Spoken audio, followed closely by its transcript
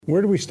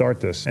Where do we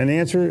start this? And the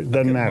answer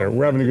doesn't matter.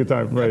 We're having a good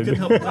time. Right. He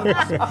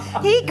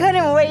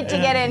couldn't wait to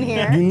get in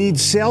here. You need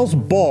sales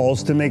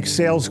balls to make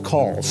sales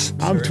calls.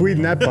 I'm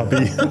tweeting that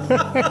puppy.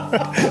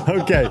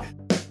 Okay.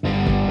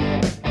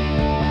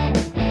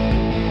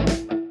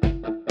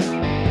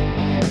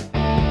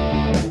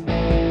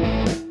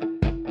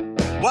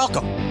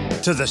 Welcome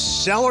to the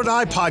Sell or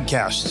Die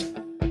podcast.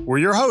 We're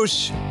your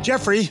hosts,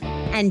 Jeffrey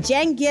and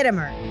Jen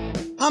Gittimer.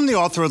 I'm the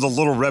author of The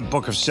Little Red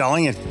Book of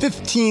Selling and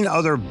 15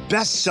 other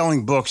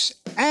best-selling books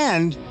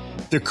and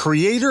the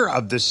creator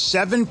of the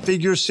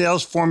 7-Figure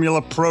Sales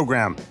Formula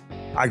program.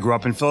 I grew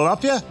up in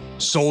Philadelphia,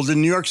 sold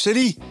in New York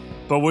City,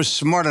 but was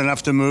smart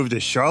enough to move to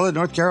Charlotte,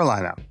 North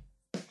Carolina.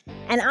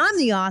 And I'm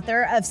the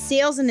author of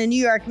Sales in the New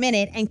York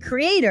Minute and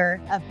creator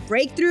of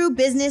Breakthrough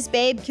Business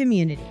Babe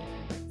Community.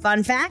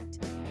 Fun fact,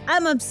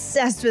 I'm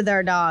obsessed with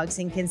our dogs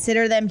and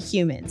consider them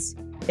humans.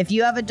 If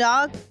you have a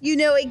dog, you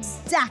know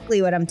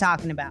exactly what I'm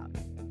talking about.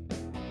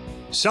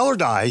 Sell or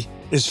Die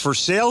is for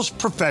sales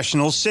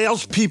professionals,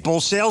 salespeople,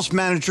 sales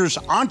managers,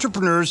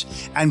 entrepreneurs,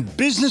 and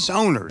business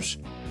owners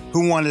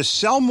who want to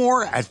sell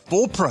more at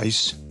full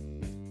price,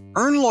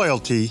 earn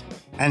loyalty,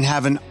 and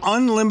have an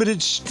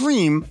unlimited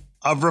stream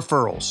of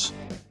referrals.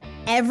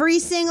 Every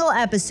single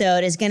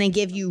episode is going to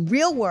give you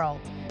real-world,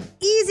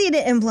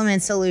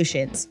 easy-to-implement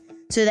solutions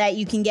so that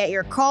you can get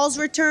your calls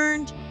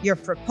returned, your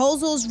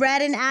proposals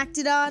read and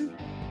acted on,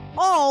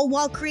 all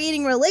while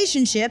creating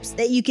relationships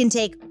that you can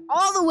take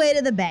all the way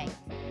to the bank.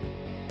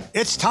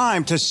 It's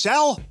time to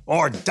sell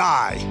or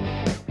die.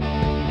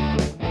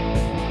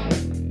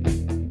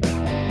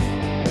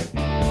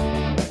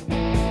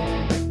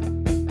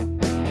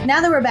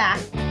 Now that we're back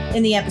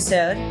in the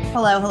episode,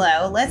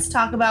 hello, let's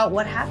talk about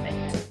what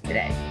happened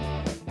today.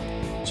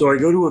 So I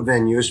go to a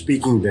venue, a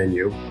speaking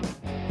venue,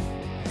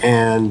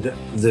 and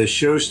the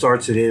show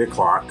starts at 8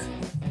 o'clock.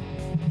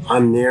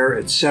 I'm there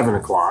at 7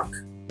 o'clock.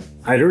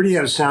 I'd already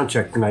had a sound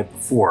check the night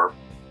before,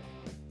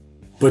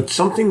 but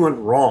something went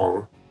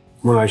wrong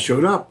when I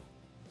showed up.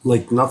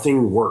 Like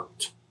nothing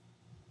worked.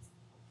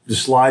 The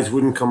slides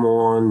wouldn't come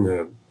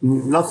on.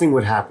 Nothing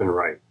would happen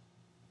right.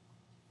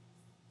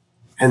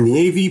 And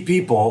the AV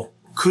people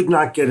could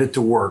not get it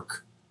to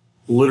work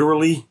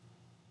literally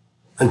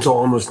until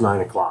almost 9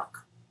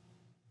 o'clock.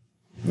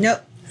 Nope.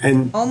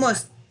 And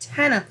almost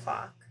 10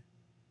 o'clock.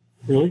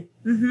 Really?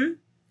 Mm-hmm.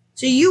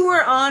 So you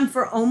were on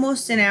for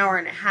almost an hour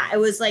and a half. It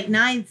was like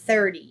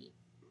 9:30,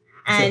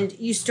 and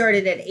you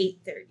started at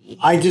 8:30.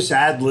 I just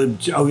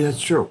ad-libbed. Oh,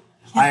 that's true.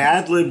 I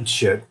ad-libbed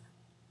shit,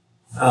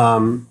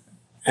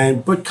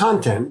 but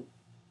content.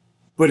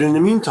 But in the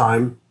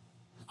meantime,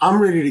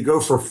 I'm ready to go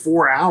for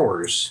 4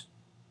 hours,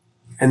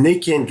 and they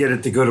can't get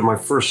it to go to my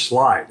first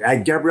slide.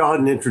 Gabrielle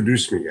hadn't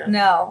introduced me yet.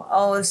 No.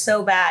 Oh, it was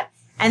so bad.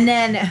 And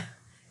then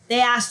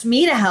they asked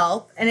me to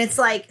help, and it's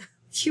like,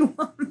 you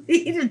want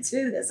me to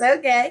do this?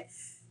 Okay.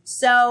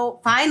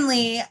 So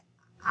finally,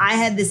 I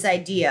had this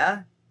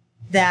idea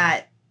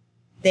that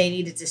they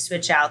needed to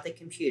switch out the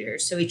computer.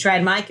 So we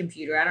tried my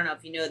computer. I don't know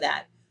if you know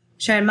that.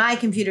 Tried my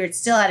computer. It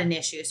still had an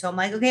issue. So I'm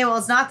like, okay, well,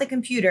 it's not the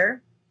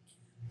computer.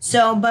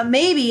 So, but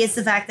maybe it's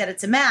the fact that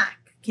it's a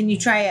Mac. Can you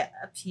try a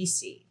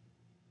PC?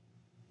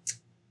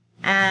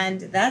 And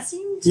that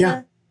seemed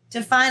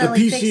to finally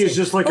the PC fix it. is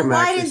just like a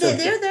Mac. Why didn't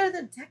they? They're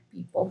the tech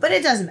people. But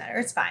it doesn't matter.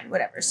 It's fine.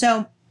 Whatever.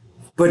 So.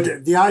 But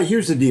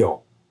here's the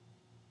deal.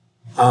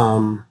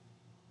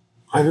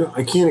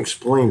 I can't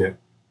explain it.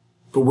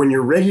 But when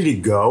you're ready to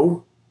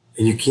go,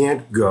 and you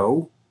can't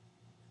go,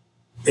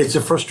 it's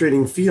a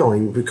frustrating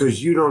feeling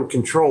because you don't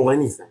control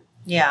anything.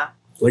 Yeah.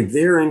 Like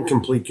they're in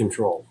complete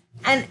control.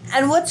 And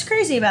what's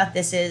crazy about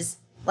this is,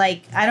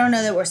 like, I don't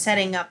know that we're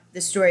setting up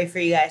the story for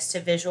you guys to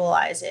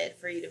visualize it,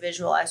 for you to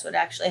visualize what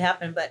actually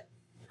happened, but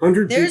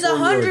there's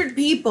 100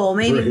 people,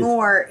 maybe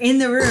more, in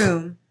the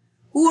room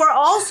who are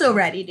also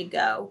ready to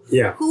go.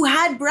 Yeah. Who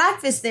had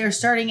breakfast there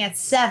starting at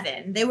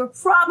 7. They were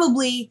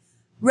probably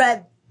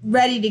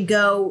ready to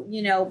go,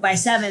 by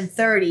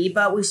 7:30,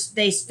 but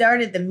they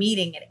started the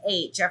meeting at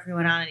 8. Jeffrey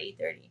went on at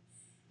 8:30.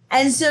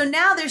 And so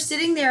now they're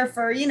sitting there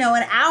for, an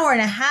hour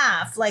and a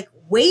half, like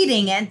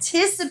waiting,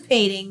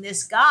 anticipating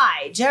this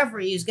guy,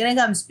 Jeffrey, who's going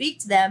to come speak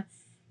to them.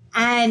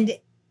 And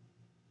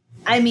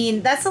I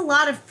mean, that's a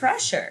lot of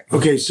pressure.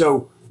 Okay,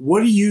 so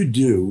what do you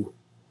do,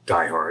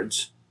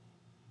 diehards,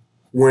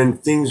 when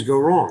things go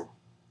wrong?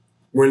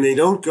 When they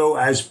don't go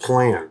as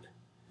planned?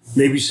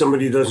 Maybe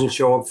somebody doesn't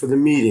show up for the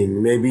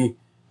meeting. Maybe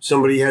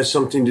somebody has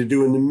something to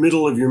do in the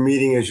middle of your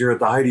meeting as you're at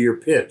the height of your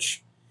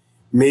pitch.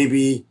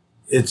 Maybe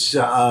it's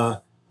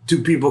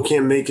 2 people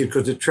can't make it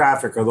because of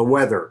traffic or the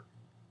weather.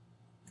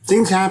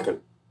 Things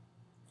happen.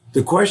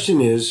 The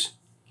question is,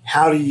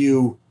 how do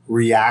you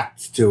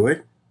react to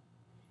it?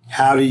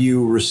 How do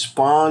you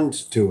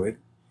respond to it?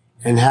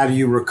 And how do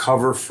you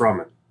recover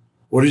from it?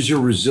 What is your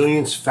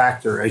resilience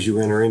factor as you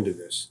enter into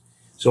this?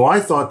 So I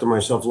thought to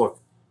myself, look,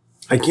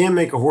 I can't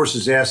make a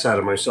horse's ass out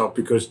of myself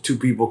because 2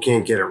 people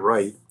can't get it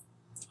right.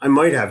 I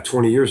might have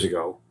 20 years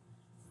ago,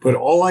 but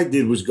all I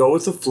did was go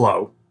with the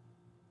flow.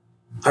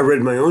 I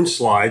read my own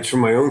slides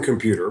from my own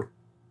computer.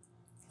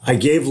 I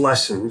gave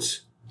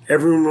lessons.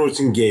 Everyone was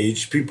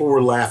engaged. People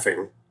were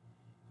laughing.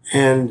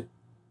 And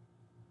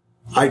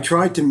I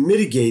tried to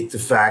mitigate the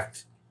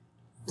fact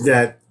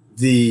that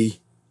I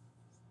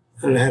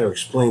don't know how to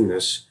explain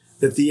this,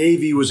 that the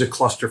AV was a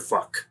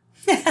clusterfuck.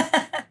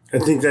 I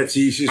think that's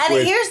the easiest way.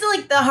 And here's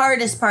the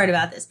hardest part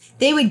about this.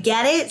 They would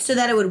get it so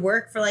that it would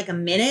work for like a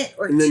minute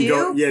or two.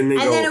 And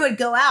then it would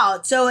go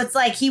out. So it's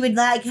like he would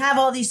like have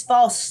all these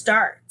false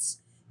starts.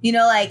 You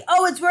know, like,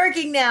 oh, it's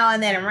working now.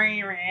 And then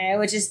it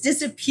would just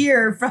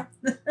disappear from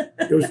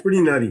It was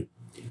pretty nutty.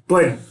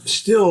 But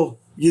still,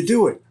 you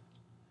do it.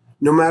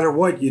 No matter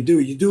what you do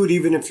it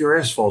even if your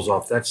ass falls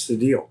off. That's the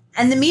deal.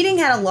 And the meeting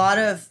had a lot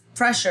of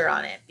pressure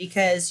on it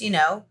because, you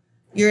know,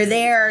 you're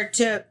there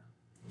to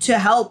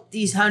help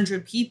these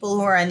 100 people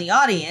who are in the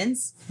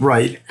audience.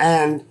 Right.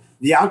 And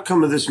the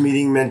outcome of this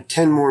meeting meant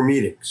 10 more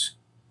meetings.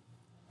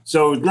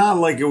 So it's not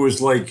like it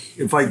was like,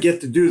 if I get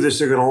to do this,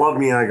 they're going to love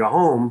me and I go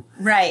home.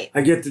 Right.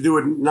 I get to do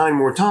it 9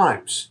 more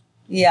times.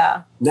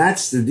 Yeah.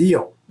 That's the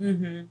deal.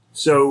 Mm-hmm.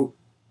 So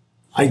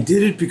I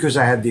did it because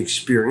I had the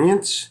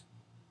experience.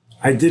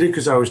 I did it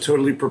because I was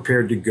totally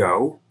prepared to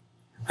go.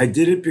 I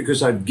did it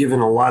because I've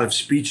given a lot of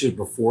speeches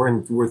before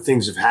and where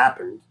things have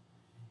happened.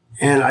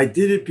 And I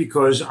did it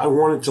because I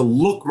wanted to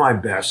look my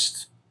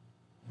best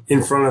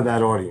in front of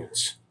that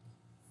audience.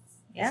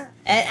 Yeah.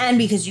 And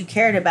because you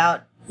cared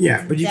about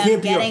but you them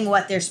can't getting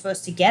what they're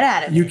supposed to get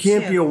out of it. You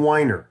can't be a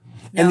whiner.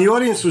 No. And the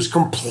audience was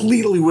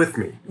completely with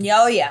me.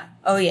 Oh, yeah.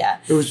 Oh, yeah.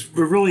 It was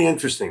really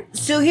interesting.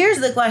 So here's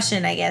the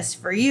question, I guess,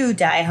 for you,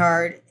 Die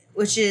Hard,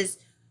 which is,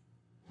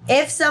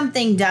 if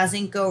something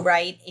doesn't go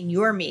right in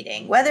your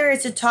meeting, whether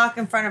it's a talk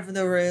in front of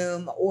the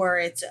room or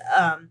it's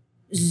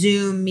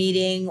Zoom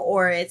meeting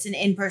or it's an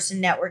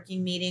in-person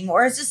networking meeting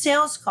or it's a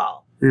sales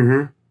call,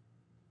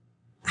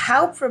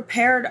 how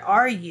prepared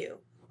are you?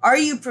 Are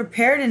you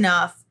prepared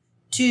enough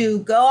to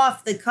go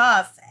off the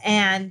cuff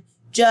and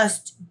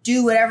just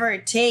do whatever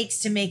it takes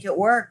to make it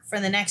work for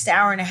the next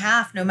hour and a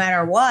half, no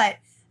matter what?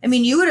 I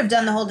mean, you would have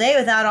done the whole day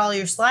without all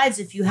your slides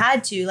if you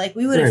had to. Like,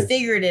 we would have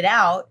figured it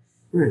out.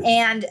 Right.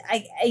 And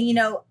I, you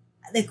know,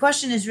 the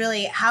question is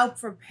really, how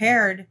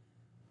prepared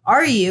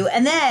are you?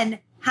 And then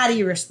how do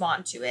you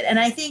respond to it? And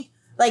I think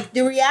like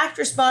the react,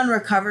 respond,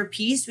 recover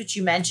piece, which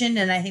you mentioned,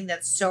 and I think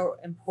that's so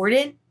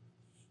important.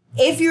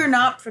 If you're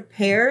not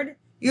prepared,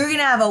 you're going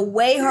to have a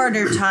way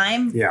harder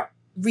time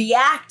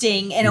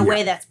reacting in a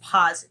way that's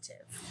positive.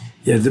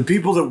 Yeah, the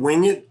people that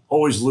wing it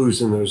always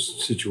lose in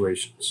those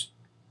situations.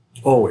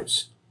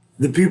 Always.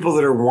 The people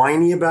that are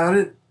whiny about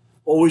it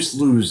always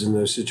lose in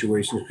those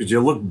situations because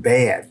you look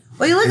bad.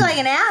 Well, you look like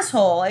an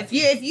asshole. If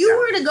you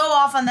were to go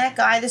off on that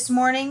guy this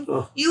morning,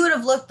 you would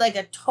have looked like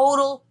a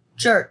total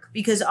jerk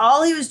because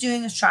all he was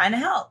doing was trying to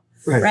help,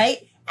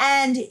 right?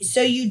 And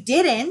so you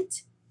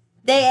didn't.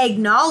 They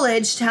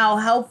acknowledged how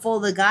helpful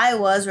the guy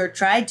was or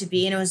tried to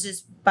be. And it was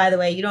just, by the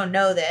way, you don't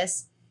know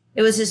this,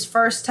 it was his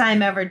first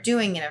time ever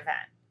doing an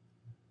event.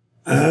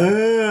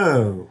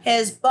 Oh.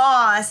 His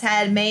boss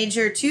had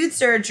major tooth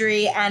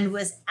surgery and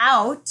was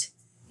out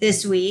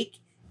this week,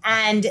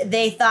 and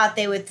they thought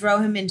they would throw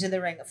him into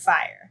the ring of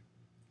fire.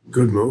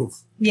 Good move.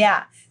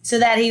 Yeah, so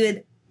that he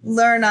would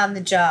learn on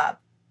the job.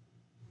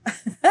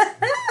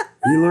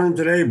 You learned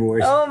today,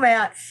 boys. Oh,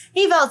 man.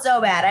 He felt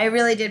so bad. I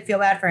really did feel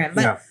bad for him.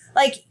 But,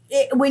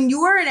 when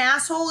you're an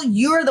asshole,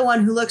 you're the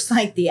one who looks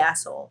like the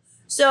asshole.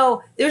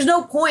 So there's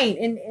no point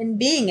in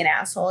being an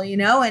asshole, you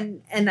know?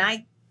 And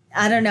I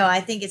don't know.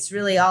 I think it's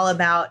really all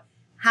about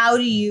how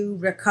do you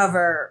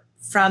recover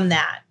from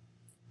that?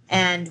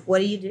 And what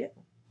do you do?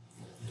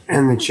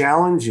 And the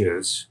challenge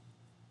is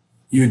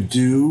you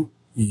do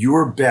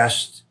your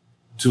best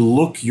to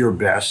look your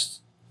best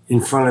in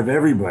front of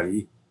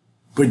everybody,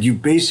 but you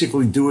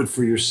basically do it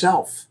for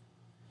yourself.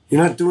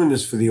 You're not doing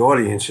this for the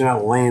audience. You're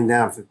not laying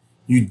down.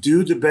 You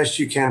do the best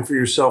you can for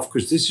yourself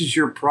because this is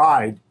your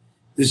pride.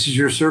 This is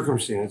your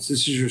circumstance.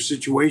 This is your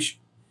situation.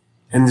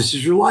 And this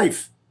is your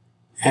life.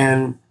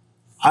 And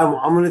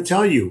I'm going to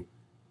tell you,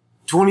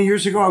 20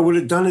 years ago, I would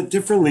have done it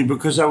differently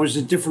because I was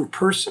a different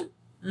person.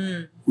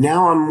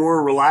 Now I'm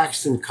more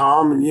relaxed and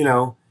calm. And, you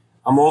know,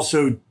 I'm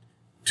also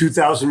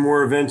 2,000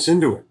 more events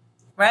into it.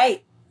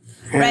 Right.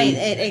 And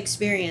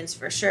experience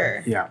for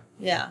sure. Yeah.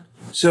 Yeah.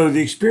 So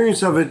the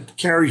experience of it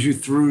carries you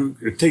through.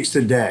 It takes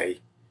the day.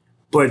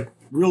 But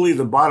really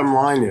the bottom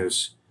line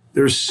is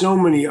there's so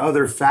many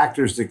other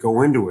factors that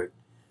go into it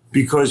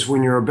because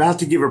when you're about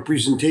to give a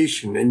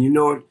presentation and you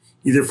know it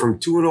either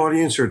to an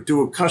audience or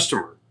to a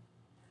customer,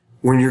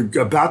 when you're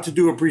about to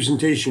do a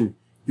presentation,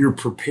 you're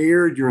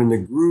prepared, you're in the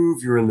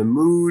groove, you're in the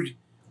mood,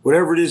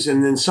 whatever it is,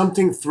 and then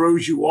something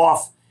throws you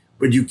off,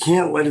 but you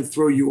can't let it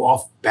throw you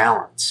off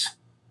balance.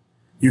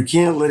 You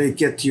can't let it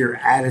get to your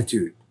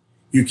attitude.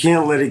 You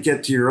can't let it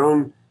get to your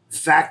own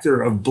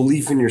factor of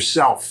belief in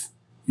yourself.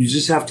 You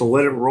just have to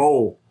let it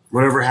roll.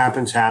 Whatever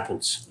happens,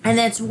 happens. And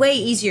that's way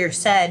easier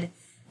said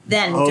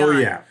than done. Oh,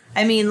 yeah.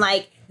 I mean,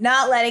 like,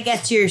 not let it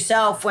get to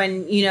yourself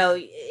when, you know,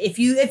 if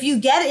you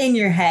get in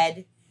your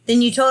head,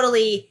 then you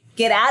totally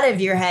get out of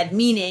your head.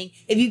 Meaning,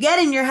 if you get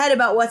in your head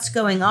about what's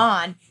going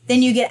on,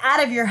 then you get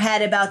out of your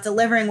head about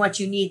delivering what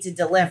you need to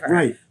deliver.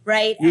 Right.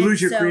 right? You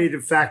lose your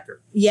creative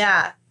factor.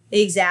 Yeah,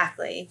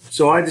 exactly.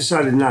 So I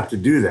decided not to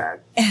do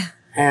that.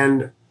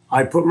 And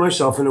I put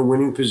myself in a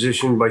winning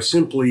position by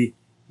simply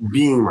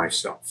being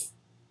myself.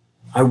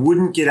 I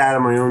wouldn't get out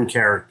of my own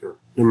character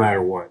no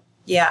matter what.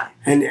 Yeah.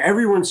 And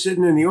everyone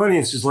sitting in the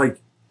audience is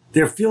like,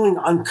 they're feeling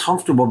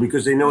uncomfortable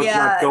because they know it's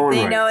not going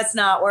right. They know it's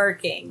not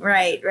working.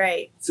 Right,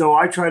 right. So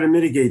I try to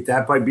mitigate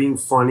that by being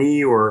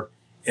funny or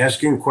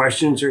asking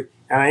questions. And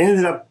I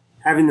ended up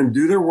having them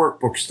do their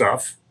workbook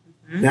stuff.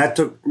 Mm-hmm. That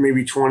took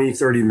maybe 20,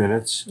 30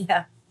 minutes.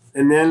 Yeah.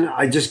 And then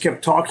I just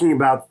kept talking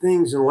about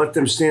things and let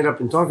them stand up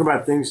and talk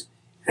about things.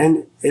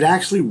 And it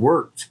actually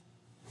worked.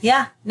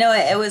 Yeah. No,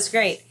 it was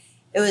great.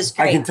 It was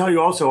great. I can tell you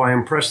also, I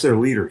impressed their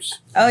leaders.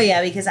 Oh,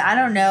 yeah, because I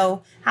don't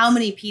know how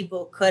many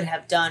people could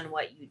have done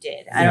what you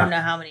did. I don't know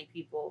how many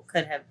people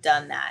could have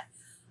done that.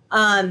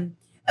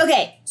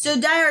 Okay, so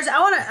Diehards, I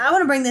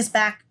want to bring this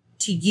back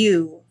to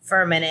you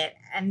for a minute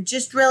and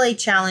just really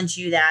challenge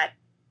you that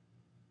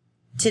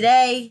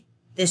today,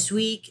 this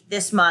week,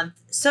 this month,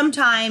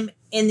 sometime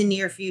in the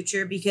near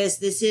future, because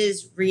this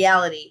is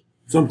reality.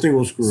 Something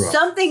will screw up.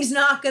 Something's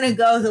not going to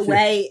go the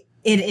way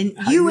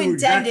you intended.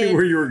 Exactly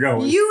where you were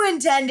going. You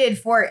intended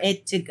for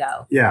it to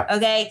go. Yeah.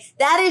 Okay.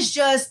 That is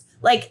just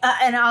like,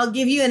 and I'll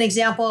give you an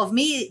example of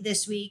me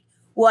this week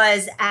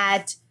was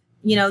at,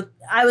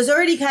 I was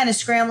already kind of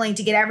scrambling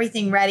to get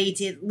everything ready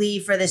to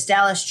leave for this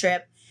Dallas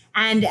trip.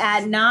 And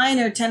at 9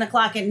 or 10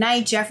 o'clock at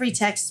night, Jeffrey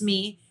texts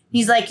me.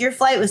 He's like, your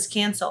flight was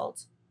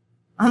canceled.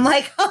 I'm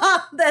like,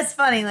 oh, that's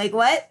funny. Like,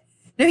 what?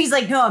 No, he's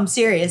like, no, I'm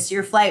serious.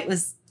 Your flight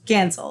was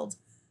canceled.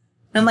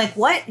 And I'm like,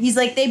 what? He's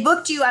like, they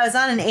booked you. I was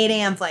on an 8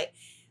 a.m. flight.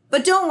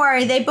 But don't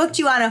worry, they booked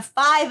you on a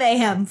 5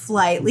 a.m.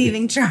 flight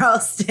leaving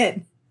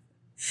Charleston.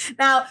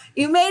 Now,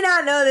 you may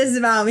not know this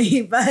about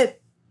me, but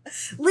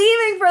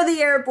leaving for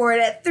the airport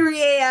at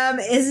 3 a.m.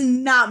 is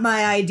not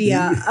my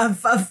idea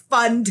of a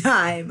fun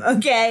time,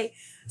 okay?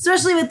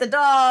 Especially with the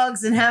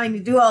dogs and having to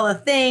do all the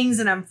things.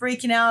 And I'm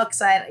freaking out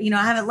because I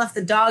haven't left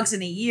the dogs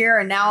in a year.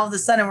 And now all of a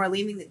sudden we're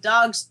leaving the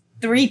dogs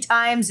 3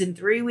 times in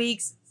 3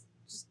 weeks.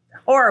 It's just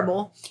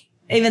horrible.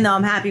 Even though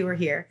I'm happy we're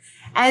here.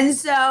 And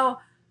so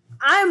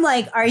I'm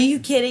like, are you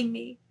kidding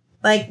me?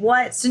 Like,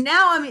 what? So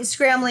now I'm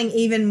scrambling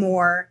even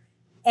more.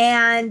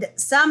 And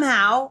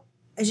somehow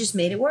I just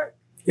made it work.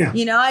 Yeah.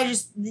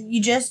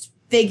 You just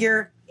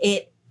figure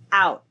it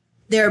out.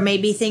 There may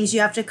be things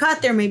you have to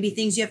cut. There may be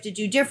things you have to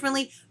do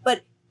differently.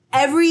 But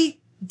every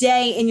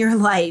day in your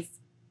life,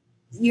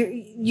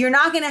 you're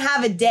not going to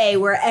have a day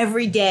where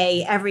every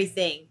day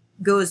everything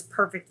goes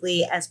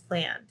perfectly as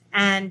planned.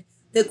 And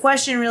the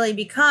question really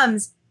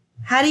becomes,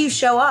 how do you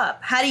show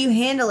up? How do you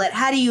handle it?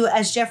 How do you,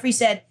 as Jeffrey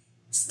said,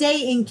 stay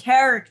in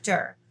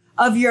character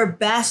of your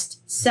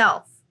best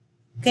self?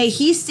 Okay,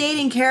 he stayed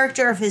in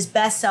character of his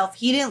best self.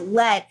 He didn't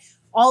let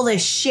all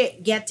this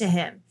shit get to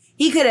him.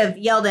 He could have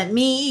yelled at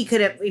me. He could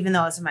have, even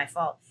though it wasn't my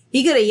fault,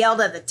 he could have yelled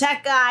at the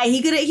tech guy.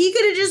 He could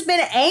have just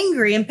been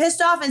angry and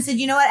pissed off and said,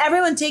 you know what,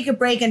 everyone take a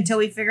break until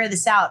we figure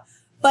this out.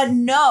 But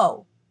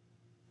no,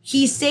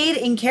 he stayed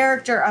in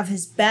character of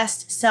his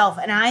best self.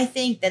 And I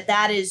think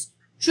that is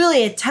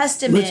truly a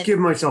testament. Let's give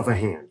myself a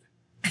hand.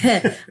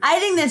 I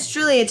think that's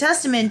truly a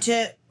testament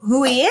to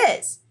who he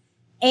is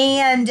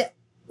and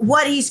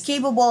what he's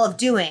capable of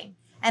doing.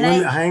 And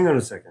hang on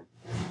a second.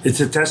 It's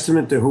a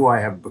testament to who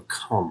I have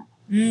become.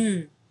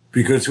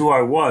 Because who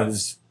I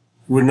was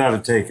would not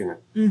have taken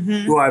it.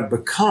 Mm-hmm. Who I've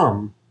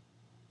become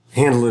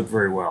handled it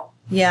very well.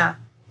 Yeah.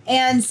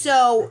 And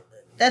so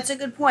that's a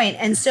good point.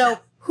 And so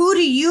who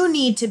do you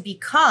need to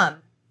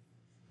become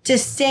to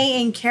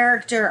stay in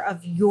character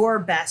of your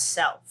best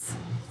self?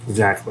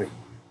 Exactly.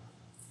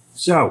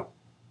 So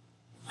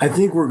I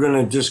think we're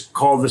going to just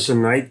call this a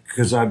night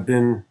because I've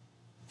been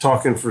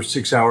talking for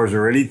 6 hours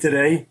already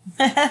today.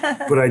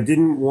 But I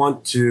didn't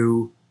want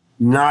to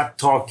not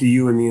talk to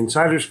you in the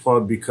Insiders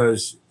Club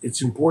because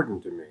it's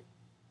important to me.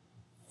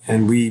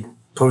 And we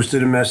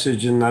posted a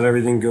message and not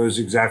everything goes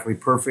exactly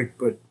perfect,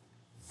 but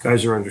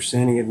guys are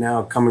understanding it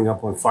now, coming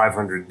up on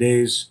 500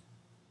 days.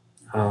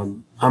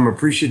 I'm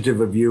appreciative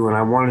of you, and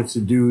I wanted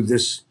to do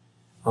this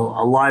a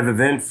live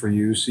event for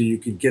you so you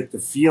could get the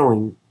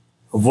feeling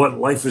of what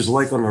life is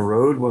like on the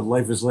road, what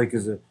life is like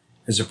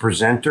as a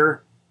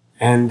presenter,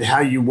 and how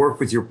you work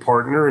with your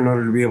partner in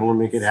order to be able to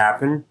make it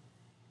happen.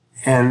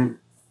 And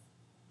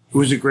it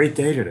was a great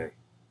day today.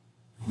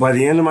 By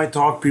the end of my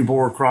talk, people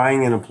were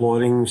crying and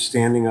applauding,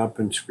 standing up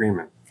and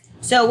screaming.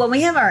 So when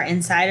we have our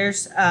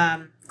Insiders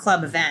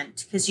Club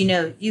event, because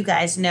you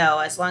guys know,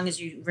 as long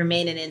as you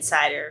remain an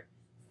insider,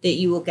 that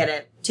you will get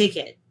a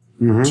ticket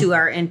to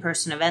our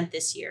in-person event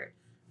this year.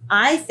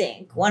 I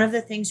think one of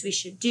the things we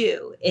should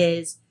do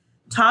is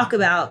talk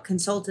about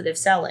consultative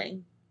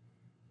selling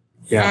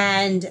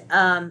and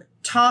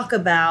talk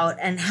about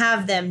and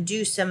have them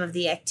do some of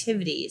the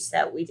activities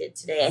that we did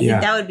today. I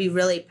think that would be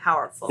really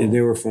powerful. Yeah,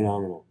 they were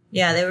phenomenal.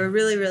 Yeah, they were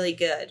really, really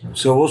good.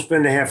 So we'll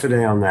spend a half a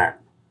day on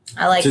that.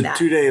 I like that.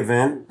 It's a 2-day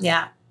event.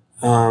 Yeah.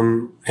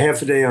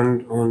 Half a day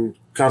on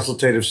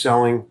consultative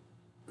selling.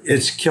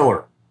 It's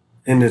killer.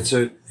 And it's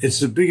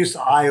the biggest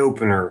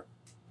eye-opener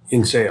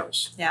in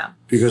sales. Yeah.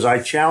 Because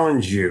I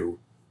challenge you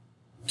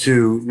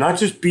to not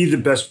just be the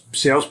best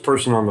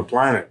salesperson on the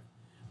planet,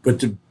 but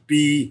to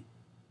be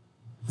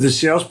the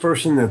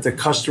salesperson that the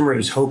customer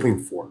is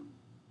hoping for,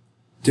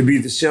 to be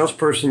the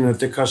salesperson that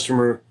the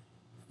customer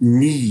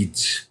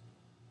needs.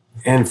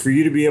 And for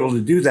you to be able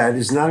to do that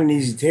is not an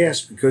easy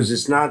task, because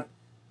it's not,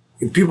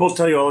 people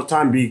tell you all the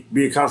time, be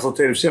a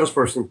consultative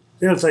salesperson.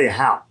 They don't tell you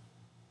how.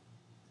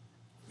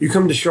 You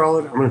come to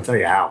Charlotte, I'm going to tell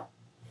you how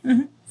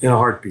in a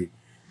heartbeat.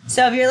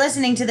 So if you're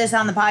listening to this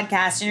on the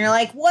podcast and you're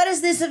like, what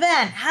is this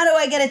event? How do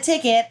I get a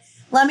ticket?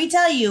 Let me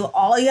tell you,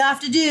 all you have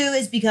to do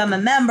is become a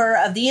member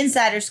of the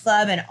Insiders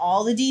Club, and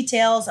all the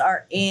details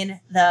are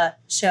in the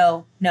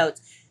show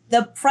notes.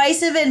 The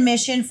price of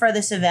admission for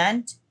this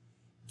event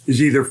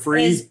is either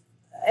free.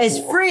 Is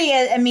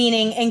free,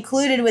 meaning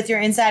included with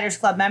your Insiders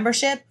Club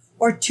membership,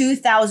 or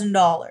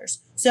 $2,000.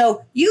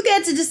 So you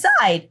get to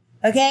decide,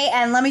 okay?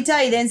 And let me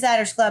tell you, the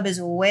Insiders Club is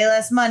way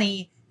less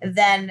money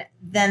than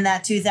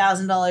that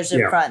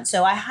 $2,000 up front.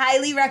 So I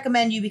highly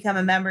recommend you become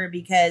a member,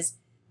 because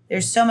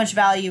there's so much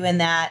value in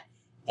that.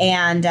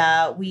 And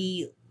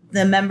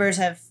the members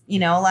have, a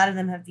lot of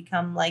them have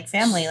become like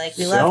family. Like,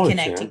 we love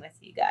connecting with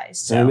you guys.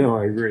 So. I know,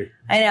 I agree.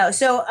 I know.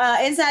 So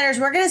Insiders,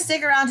 we're going to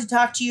stick around to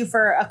talk to you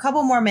for a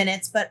couple more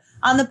minutes, but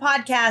on the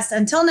podcast,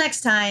 until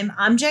next time,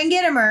 I'm Jen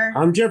Gittimer.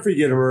 I'm Jeffrey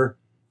Gittimer.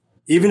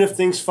 Even if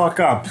things fuck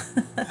up,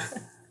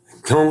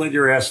 don't let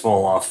your ass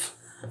fall off.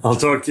 I'll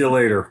talk to you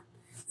later.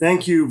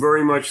 Thank you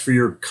very much for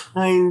your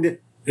kind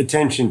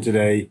attention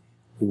today.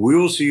 We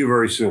will see you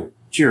very soon.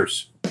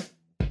 Cheers.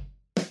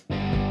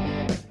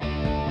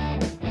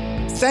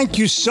 Thank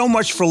you so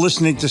much for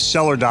listening to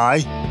Sell or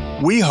Die.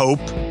 We hope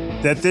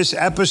that this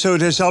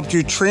episode has helped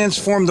you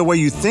transform the way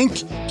you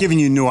think, given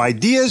you new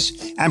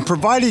ideas, and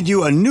provided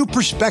you a new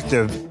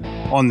perspective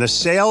on the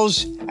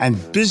sales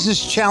and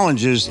business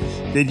challenges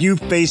that you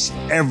face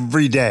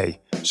every day,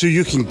 so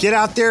you can get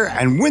out there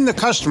and win the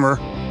customer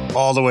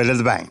all the way to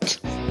the bank.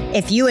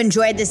 If you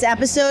enjoyed this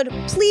episode,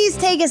 please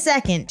take a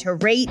second to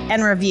rate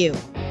and review.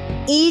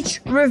 Each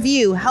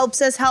review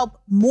helps us help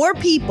more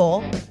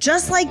people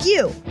just like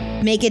you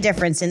make a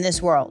difference in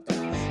this world.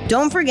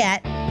 Don't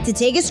forget to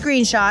take a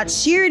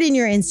screenshot, share it in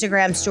your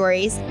Instagram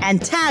stories,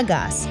 and tag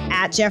us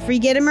at Jeffrey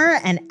Gittimer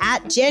and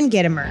at Jen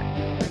Gittimer.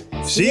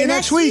 See you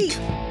next week.